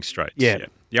was Whistling Straits. Yeah.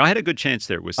 I had a good chance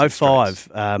there at Whistling 05,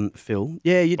 Straits. Phil.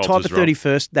 Yeah, you tied the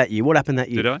 31st that year. What happened that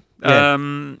year? Did I?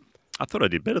 Yeah. I thought I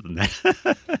did better than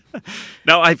that.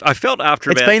 No, I felt after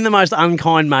it's been the most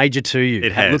unkind major to you.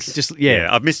 It has.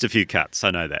 I've missed a few cuts.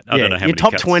 I know that. I don't know how many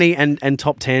top cuts. 20 and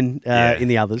top 10 in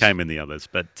the others. Came in the others.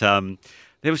 But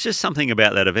there was just something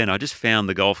about that event. I just found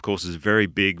the golf courses very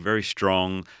big, very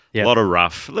strong, a lot of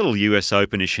rough, a little US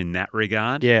Open-ish in that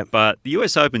regard. Yeah. But the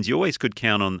US Opens, you always could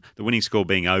count on the winning score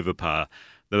being over par.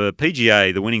 The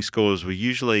PGA, the winning scores were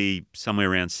usually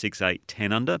somewhere around 6, 8,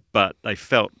 10 under, but they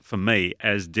felt, for me,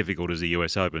 as difficult as the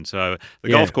US Open. So the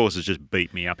golf courses just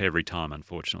beat me up every time,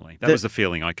 unfortunately. That was the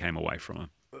feeling I came away from.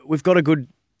 We've got a good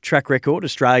track record,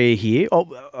 Australia here,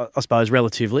 I suppose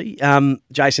relatively.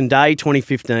 Jason Day,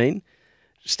 2015.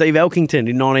 Steve Elkington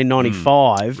in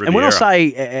 1995. And when I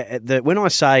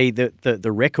say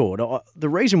the record, the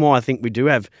reason why I think we do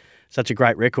have such a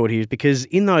great record here is because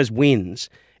in those wins,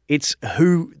 it's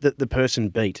who the person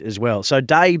beat as well. So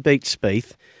Day beat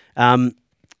Spieth.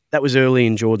 That was early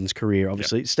in Jordan's career,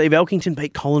 obviously. Yep. Steve Elkington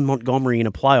beat Colin Montgomery in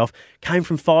a playoff, came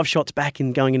from 5 shots back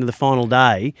and going into the final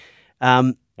day.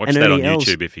 Watch that on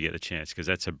YouTube if you get the chance, because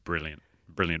that's a brilliant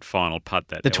final putt.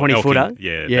 The 20-footer?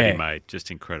 That he made. Just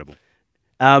incredible.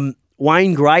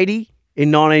 Wayne Grady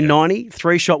in 1990,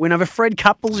 3-shot win over Fred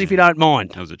Couples, if you don't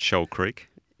mind. That was at Shoal Creek.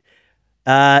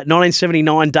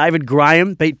 1979, David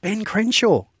Graham beat Ben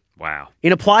Crenshaw. Wow.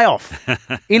 In a playoff.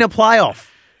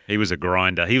 He was a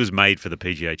grinder. He was made for the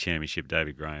PGA Championship,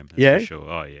 David Graham. That's for sure.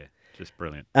 Oh, yeah. Just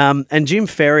brilliant. And Jim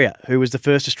Ferrier, who was the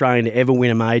first Australian to ever win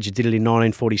a major, did it in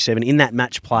 1947 in that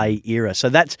match play era.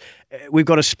 So we've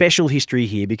got a special history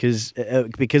here because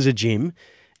of Jim,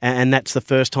 and that's the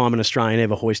first time an Australian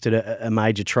ever hoisted a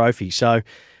major trophy. So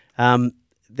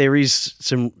there is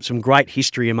some great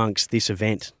history amongst this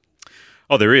event.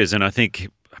 Oh, there is, and I think,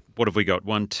 what have we got?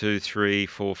 1, 2, 3,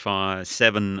 4, 5,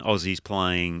 7 Aussies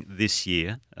playing this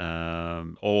year.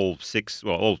 All 6,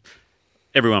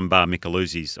 everyone bar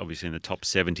Micheluzzi's obviously in the top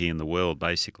 70 in the world,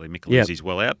 basically. Micheluzzi's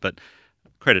well out, but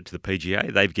credit to the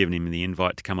PGA. They've given him the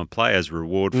invite to come and play as a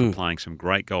reward for playing some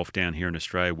great golf down here in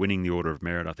Australia, winning the Order of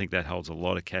Merit. I think that holds a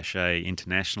lot of cachet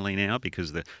internationally now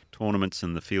because the tournaments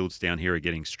and the fields down here are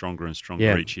getting stronger and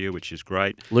stronger each year, which is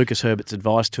great. Lucas Herbert's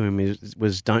advice to him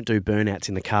was don't do burnouts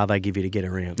in the car they give you to get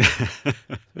around.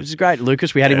 Which is great,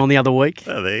 Lucas. We had him on the other week.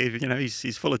 Well,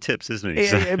 he's full of tips, isn't he?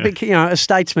 A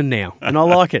statesman now, and I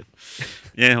like it.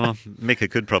 Yeah, well, Mika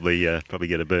could probably get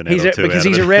a burnout because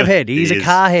he's a rev head. He's a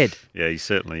car head. Yeah, he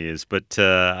certainly is. But,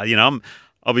 I'm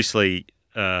obviously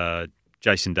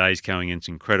Jason Day's going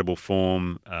into incredible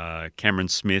form. Cameron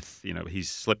Smith, he's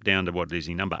slipped down to, what is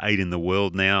he, number 8 in the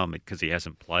world now because he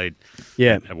hasn't played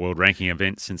a world ranking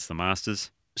event since the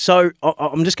Masters. So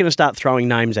I'm just going to start throwing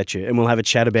names at you and we'll have a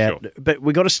chat about it. But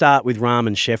we've got to start with Rahm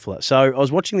and Scheffler. So I was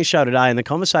watching this show today and the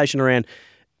conversation around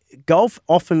golf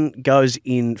often goes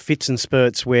in fits and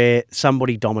spurts where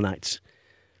somebody dominates.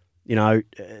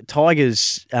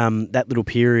 Tiger's that little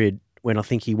period when I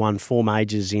think he won 4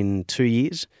 majors in 2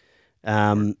 years. He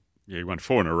won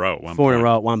 4 in a row at one point. 4 in a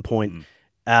row at one point.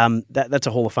 That's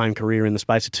a Hall of Fame career in the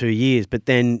space of 2 years. But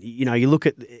then, you look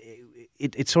at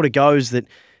it sort of goes that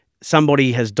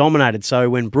somebody has dominated. So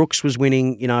when Brooks was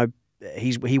winning,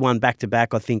 he won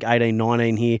back-to-back, I think, 18,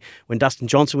 19 here. When Dustin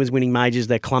Johnson was winning majors,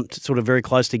 they're clumped sort of very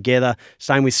close together.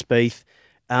 Same with Spieth.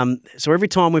 So every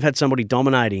time we've had somebody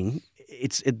dominating,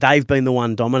 they've been the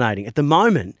one dominating. At the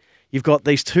moment, you've got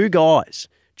these 2 guys,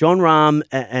 Jon Rahm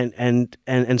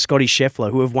and Scotty Scheffler,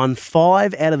 who have won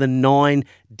 5 out of the 9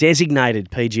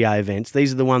 designated PGA events.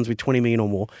 These are the ones with 20 million or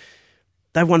more.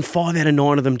 They've won 5 out of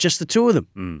 9 of them, just the 2 of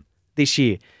them this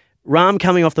year. Rahm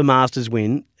coming off the Masters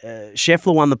win.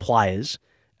 Scheffler won the Players.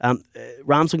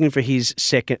 Rahm's looking for his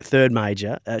third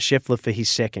major. Scheffler for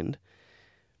his second.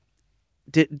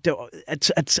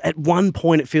 At one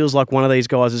point, it feels like one of these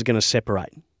guys is going to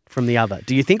separate from the other.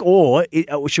 Do you think, or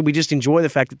should we just enjoy the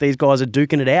fact that these guys are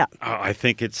duking it out? I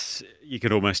think you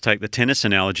could almost take the tennis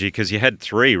analogy because you had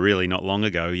 3 really not long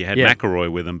ago. You had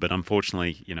McIlroy with him, but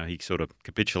unfortunately, he sort of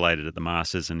capitulated at the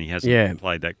Masters and he hasn't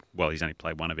played that well. He's only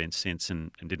played 1 event since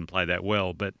and didn't play that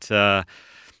well. But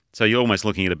So you're almost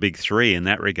looking at a big three in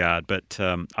that regard. But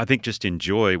I think just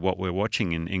enjoy what we're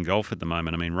watching in golf at the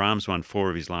moment. I mean, Rahm's won 4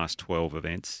 of his last 12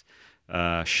 events.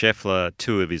 Scheffler,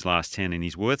 2 of his last 10, and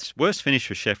his worst finish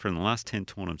for Scheffler in the last 10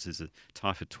 tournaments is a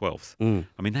tie for 12th.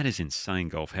 I mean, that is insane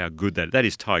golf, how good that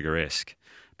is Tiger-esque,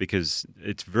 because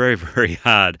it's very, very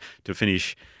hard to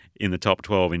finish in the top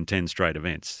 12 in 10 straight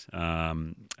events.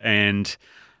 And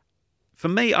for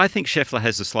me, I think Scheffler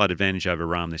has a slight advantage over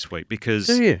Rahm this week because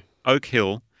Oak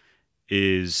Hill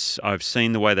I've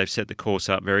seen the way they've set the course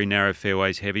up, very narrow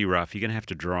fairways, heavy rough. You're going to have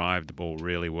to drive the ball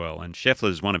really well. And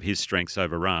Scheffler's one of his strengths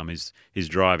over Rahm is his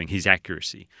driving, his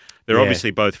accuracy. They're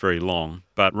obviously both very long,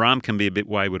 but Rahm can be a bit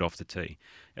wayward off the tee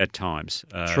at times.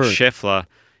 Scheffler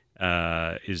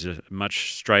is a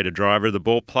much straighter driver of the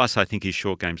ball, plus I think his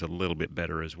short game's a little bit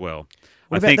better as well.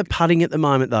 What about the putting at the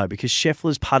moment, though? Because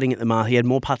Scheffler's putting at the Masters, he had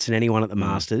more putts than anyone at the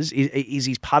Masters. Is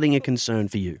his putting a concern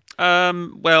for you?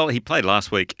 Well, he played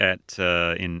last week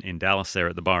in Dallas there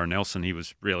at the Byron Nelson. He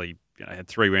was really had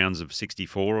 3 rounds of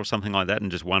 64 or something like that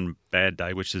and just one bad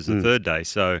day, which is the third day.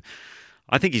 So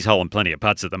I think he's holding plenty of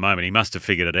putts at the moment. He must have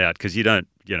figured it out because you don't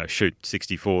shoot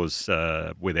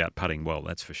 64s without putting well,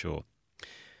 that's for sure.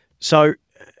 So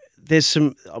there's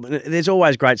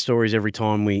always great stories every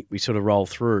time we sort of roll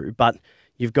through, but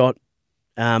you've got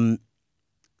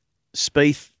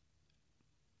Spieth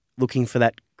looking for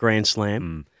that Grand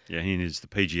Slam. Yeah, he needs the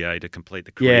PGA to complete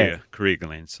the career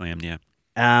Grand Slam,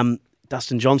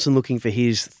 Dustin Johnson looking for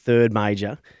his 3rd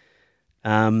major,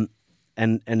 and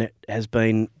it has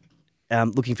been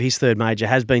looking for his 3rd major,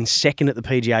 has been 2nd at the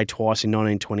PGA twice in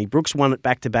 1920. Brooks won it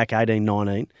back-to-back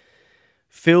 18-19.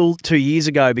 Phil, 2 years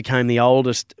ago, became the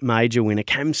oldest major winner.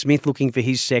 Cam Smith looking for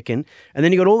his 2nd. And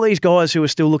then you got all these guys who are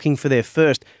still looking for their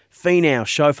 1st. Finau,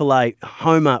 Schauffele,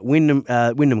 Homer,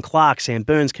 Wyndham Clark, Sam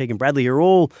Burns, Keegan Bradley are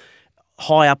all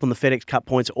high up on the FedEx Cup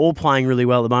points, all playing really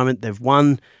well at the moment. They've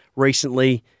won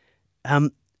recently.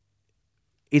 Do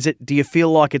you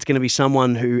feel like it's going to be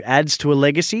someone who adds to a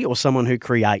legacy or someone who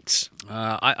creates?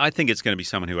 I think it's going to be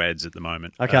someone who adds at the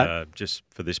moment. Okay. Just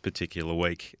for this particular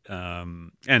week.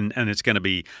 And it's going to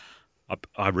be,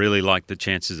 I really like the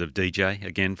chances of DJ,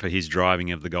 again, for his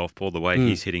driving of the golf ball. The way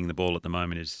he's hitting the ball at the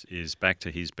moment is back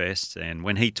to his best. And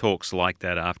when he talks like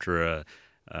that after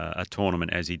a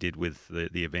tournament, as he did with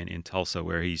the event in Tulsa,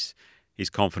 where his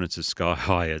confidence is sky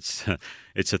high.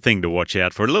 It's a thing to watch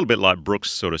out for. A little bit like Brooks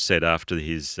sort of said after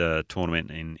his tournament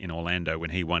in Orlando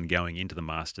when he won going into the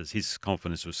Masters. His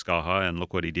confidence was sky high, and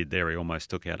look what he did there. He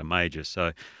almost took out a major.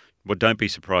 So, well, don't be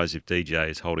surprised if DJ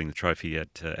is holding the trophy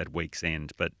at week's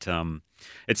end. But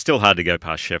it's still hard to go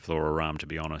past Scheffler or Rahm, to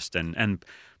be honest.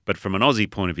 But from an Aussie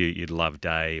point of view, you'd love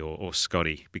Day or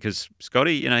Scotty, because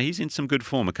Scotty, he's in some good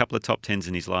form, a couple of top 10s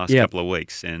in his last couple of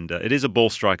weeks. And it is a ball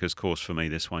striker's course for me,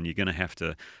 this one. You're going to have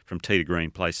to, from tee to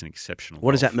green, place an exceptional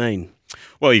What does that mean?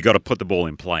 Well, you've got to put the ball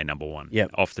in play, number one,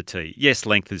 Yep. off the tee. Yes,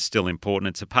 length is still important.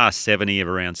 It's a par 70 of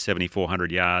around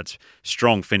 7,400 yards.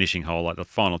 Strong finishing hole, like the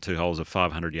final 2 holes of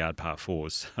 500-yard par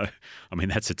 4s. So, I mean,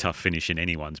 that's a tough finish in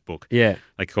anyone's book. Yeah.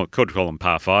 They could call them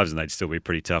par 5s, and they'd still be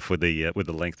pretty tough with the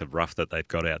length of rough that they've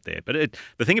got out there. But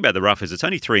the thing about the rough is it's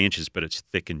only 3 inches, but it's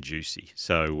thick and juicy.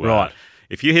 So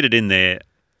if you hit it in there,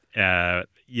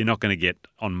 you're not going to get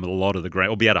on a lot of the green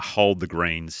or be able to hold the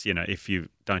greens, if you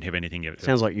don't have anything.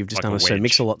 Sounds like you've just done a Sir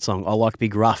Mix-a-Lot song. I like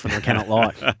big rough and I cannot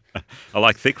lie. I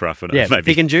like thick rough. Maybe.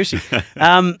 Thick and juicy.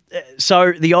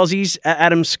 So the Aussies,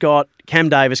 Adam Scott, Cam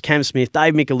Davis, Cam Smith,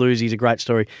 Dave Micheluzzi is a great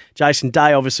story. Jason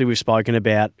Day, obviously we've spoken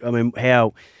about. I mean,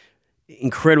 how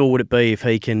incredible would it be if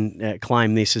he can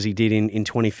claim this as he did in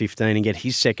 2015 and get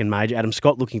his 2nd major? Adam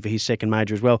Scott looking for his 2nd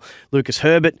major as well. Lucas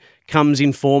Herbert comes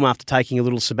in form after taking a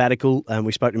little sabbatical.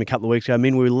 We spoke to him a couple of weeks ago.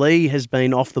 Minwoo Lee has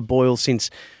been off the boil since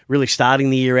really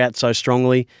starting the year out so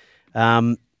strongly.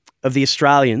 Of the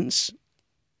Australians,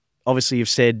 obviously you've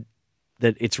said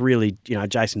that it's really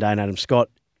Jason Day and Adam Scott.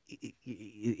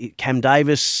 Cam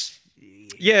Davis...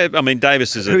 Yeah, I mean,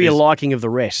 Davis is... Who are you liking of the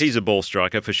rest? He's a ball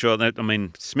striker for sure. I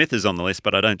mean, Smith is on the list,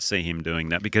 but I don't see him doing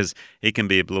that because he can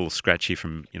be a little scratchy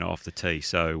from, off the tee.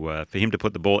 So for him to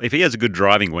put the ball... If he has a good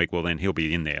driving week, well, then he'll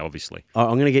be in there, obviously.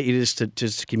 I'm going to get you to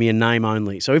just give me a name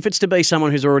only. So if it's to be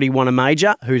someone who's already won a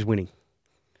major, who's winning?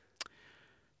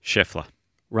 Scheffler.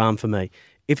 Rahm for me.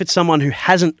 If it's someone who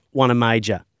hasn't won a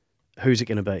major, who's it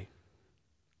going to be?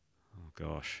 Oh,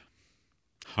 gosh.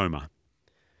 Homer.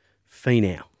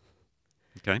 Finau.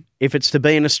 Okay. If it's to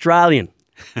be an Australian.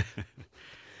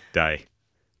 Day.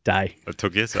 It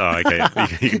took you? Oh, okay.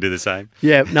 You can do the same.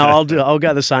 Yeah, no, I'll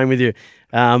go the same with you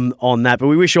on that. But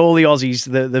we wish all the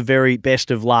Aussies the very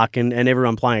best of luck and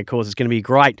everyone playing, of course. It's going to be a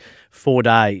great 4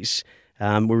 days.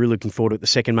 We're really looking forward to it, the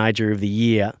 2nd major of the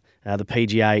year. the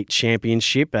PGA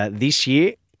Championship this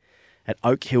year at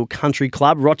Oak Hill Country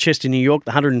Club, Rochester, New York,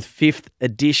 the 105th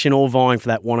edition, all vying for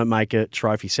that Wanamaker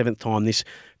Trophy. 7th time this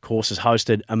course has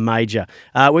hosted a major.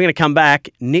 We're going to come back.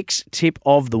 Nick's tip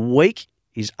of the week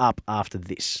is up after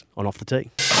this on Off the Tee.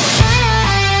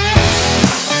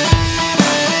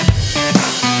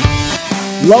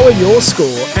 Lower your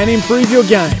score and improve your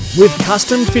game with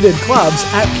custom-fitted clubs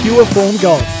at Pure Form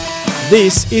Golf.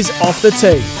 This is Off the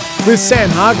Tee with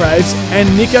Sam Hargraves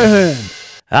and Nick O'Hearn.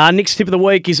 Nick's tip of the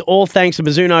week is all thanks to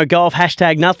Mizuno Golf.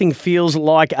 Hashtag nothing feels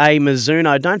like a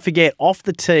Mizuno. Don't forget,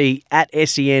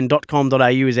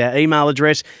 offthetee@sen.com.au is our email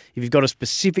address. If you've got a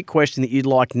specific question that you'd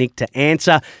like Nick to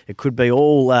answer, it could be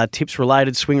all tips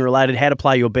related, swing related, how to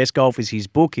play your best golf is his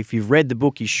book. If you've read the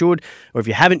book, you should. Or if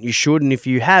you haven't, you should. And if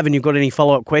you have and you've got any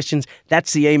follow-up questions,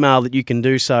 that's the email that you can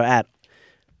do so at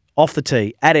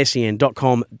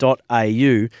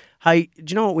offthetee@sen.com.au. Hey, do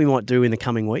you know what we might do in the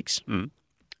coming weeks?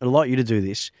 I'd like you to do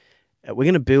this. We're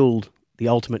going to build the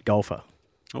ultimate golfer.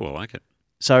 Oh, I like it.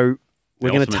 So we're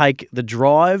going to take the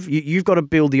drive. You've got to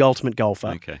build the ultimate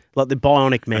golfer, like the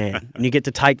bionic man. And you get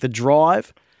to take the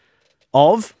drive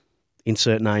of,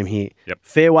 insert name here,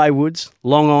 fairway woods,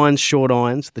 long irons, short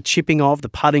irons, the chipping of, the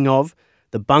putting of,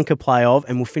 the bunker play of,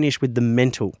 and we'll finish with the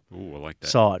mental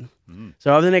side.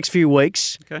 So over the next few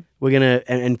weeks, we're going to,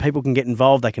 and people can get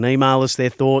involved. They can email us their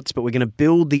thoughts, but we're going to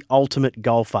build the ultimate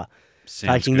golfer.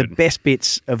 Sounds taking good. the best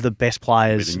bits of the best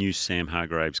players. With a new Sam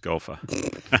Hargraves golfer.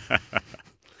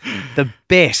 The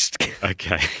best.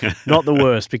 Okay. Not the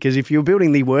worst, because if you're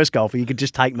building the worst golfer, you could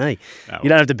just take me. You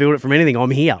don't have to build it from anything.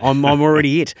 I'm here. I'm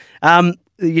already it.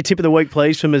 Your tip of the week,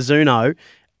 please, for Mizuno.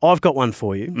 I've got one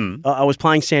for you. I was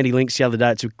playing Sandy Links the other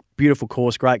day. It's a beautiful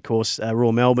course, great course.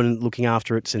 Royal Melbourne looking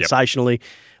after it sensationally.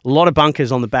 A lot of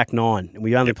bunkers on the back nine.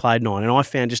 We only played 9, and I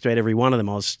found just about every one of them.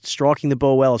 I was striking the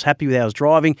ball well. I was happy with how I was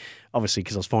driving. Obviously,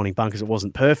 because I was finding bunkers, it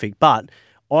wasn't perfect, but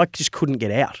I just couldn't get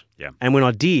out. And when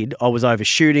I did, I was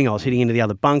overshooting. I was hitting into the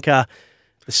other bunker.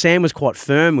 The sand was quite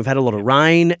firm. We've had a lot of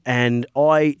rain, and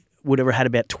I would have had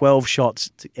about 12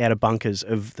 shots out of bunkers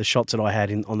of the shots that I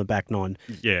had on the back nine.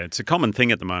 Yeah, it's a common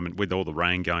thing at the moment with all the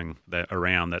rain going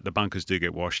around that the bunkers do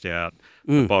get washed out.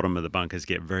 The bottom of the bunkers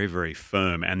get very, very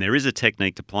firm. And there is a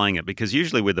technique to playing it because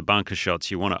usually with the bunker shots,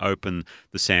 you want to open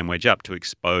the sand wedge up to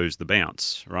expose the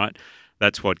bounce, right?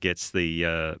 That's what gets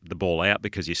the ball out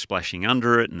because you're splashing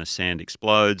under it and the sand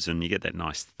explodes and you get that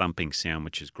nice thumping sound,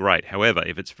 which is great. However,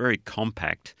 if it's very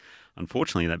compact,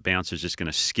 unfortunately, that bouncer is just going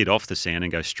to skid off the sand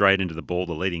and go straight into the ball.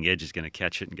 The leading edge is going to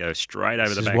catch it and go straight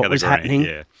over the back of the green. Happening.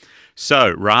 Yeah.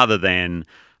 So rather than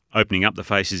opening up the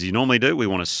face as you normally do, we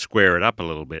want to square it up a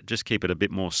little bit. Just keep it a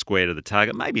bit more square to the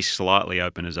target. Maybe slightly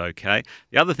open is okay.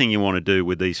 The other thing you want to do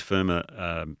with these firmer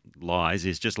lies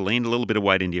is just lean a little bit of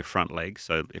weight into your front leg.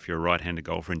 So if you're a right-handed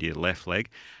golfer, into your left leg.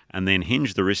 And then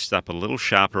hinge the wrists up a little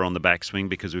sharper on the backswing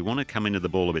because we want to come into the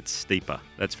ball a bit steeper.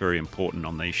 That's very important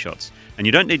on these shots. And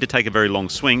you don't need to take a very long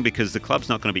swing because the club's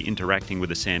not going to be interacting with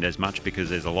the sand as much because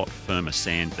there's a lot firmer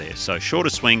sand there. So shorter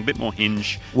swing, bit more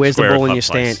hinge. Where's the ball in your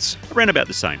stance? Around about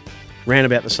the same. Round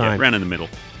about the same. Yeah, round in the middle.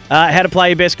 How to Play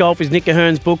Your Best Golf is Nick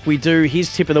O'Hearn's book. We do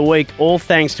his tip of the week, all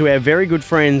thanks to our very good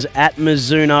friends at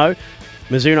Mizuno.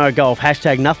 Mizuno Golf.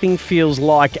 Hashtag nothing feels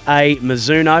like a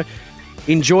Mizuno.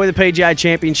 Enjoy the PGA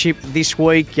Championship this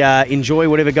week. Enjoy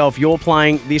whatever golf you're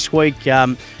playing this week.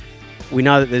 We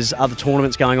know that there's other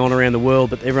tournaments going on around the world,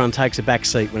 but everyone takes a back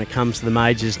seat when it comes to the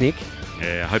majors, Nick.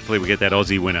 Yeah, hopefully we get that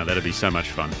Aussie winner. That'd be so much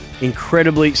fun.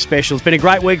 Incredibly special. It's been a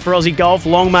great week for Aussie golf.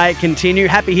 Long may it continue.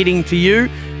 Happy hitting to you,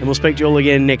 and we'll speak to you all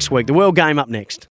again next week. The World Game up next.